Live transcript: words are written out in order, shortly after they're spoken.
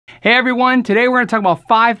Hey everyone, today we're going to talk about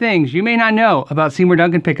 5 things you may not know about Seymour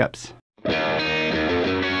Duncan pickups.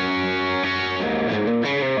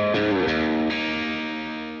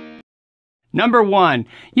 Number 1,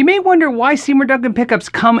 you may wonder why Seymour Duncan pickups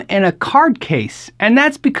come in a card case. And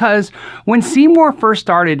that's because when Seymour first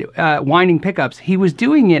started winding pickups, he was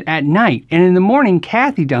doing it at night. And in the morning,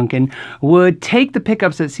 Kathy Duncan would take the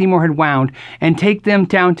pickups that Seymour had wound and take them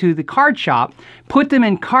down to the card shop, put them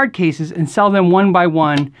in card cases, and sell them one by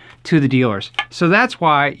one to the dealers. So that's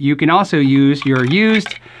why you can also use your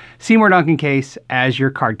used Seymour Duncan case as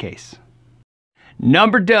your card case.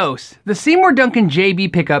 Number 2, the Seymour Duncan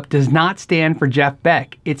JB pickup does not stand for Jeff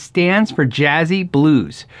Beck. It stands for Jazzy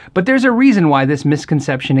Blues. But there's a reason why this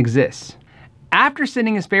misconception exists. After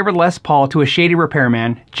sending his favorite Les Paul to a shady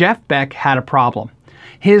repairman, Jeff Beck had a problem.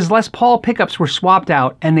 His Les Paul pickups were swapped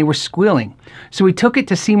out and they were squealing. So he took it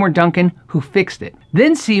to Seymour Duncan, who fixed it.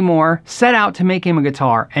 Then Seymour set out to make him a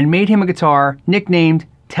guitar and made him a guitar nicknamed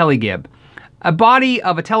Telegib, a body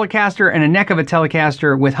of a Telecaster and a neck of a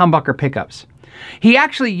Telecaster with humbucker pickups. He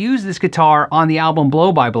actually used this guitar on the album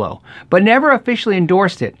Blow by Blow, but never officially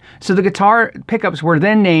endorsed it, so the guitar pickups were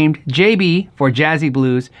then named JB for Jazzy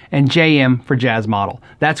Blues and JM for Jazz Model.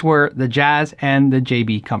 That's where the Jazz and the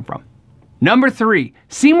JB come from. Number 3,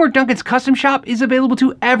 Seymour Duncan's custom shop is available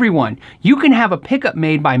to everyone. You can have a pickup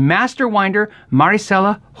made by master winder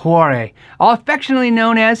Maricela Juarez, affectionately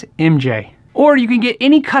known as MJ. Or you can get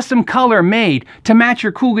any custom color made to match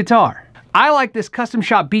your cool guitar. I like this custom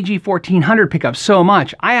shop BG 1400 pickup so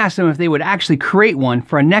much, I asked them if they would actually create one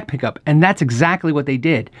for a neck pickup, and that's exactly what they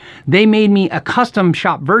did. They made me a custom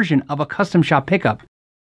shop version of a custom shop pickup.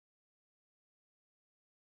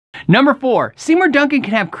 Number 4, Seymour Duncan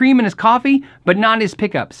can have cream in his coffee, but not his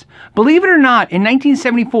pickups. Believe it or not, in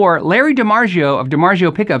 1974, Larry DiMarzio of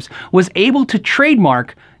DiMarzio Pickups was able to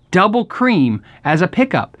trademark double cream as a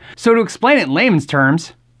pickup. So to explain it in layman's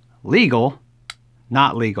terms, legal,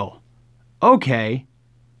 not legal. Okay,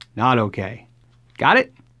 not okay. Got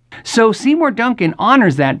it? So Seymour Duncan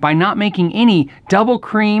honors that by not making any double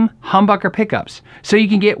cream humbucker pickups. So you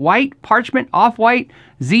can get white, parchment, off-white,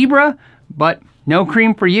 zebra, but no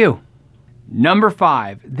cream for you. Number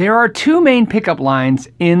 5, there are 2 main pickup lines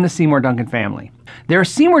in the Seymour Duncan family. There are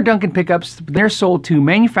Seymour Duncan pickups, they're sold to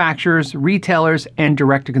manufacturers, retailers, and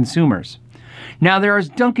direct-to-consumers. Now there are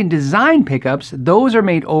Duncan design pickups. Those are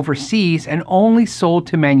made overseas and only sold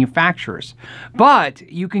to manufacturers. But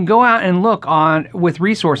you can go out and look on with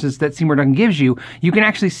resources that Seymour Duncan gives you. You can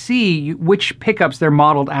actually see which pickups they're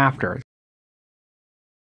modeled after.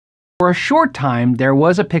 For a short time, there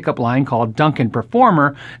was a pickup line called Duncan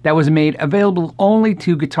Performer that was made available only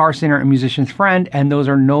to Guitar Center and Musician's Friend, and those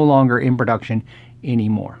are no longer in production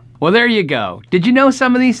anymore. Well, there you go. Did you know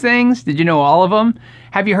some of these things? Did you know all of them?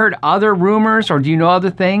 Have you heard other rumors, or do you know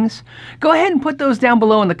other things? Go ahead and put those down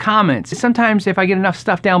below in the comments. Sometimes if I get enough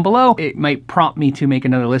stuff down below, it might prompt me to make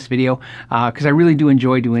another list video because I really do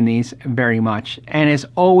enjoy doing these very much. And as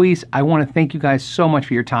always, I want to thank you guys so much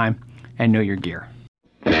for your time and know your gear.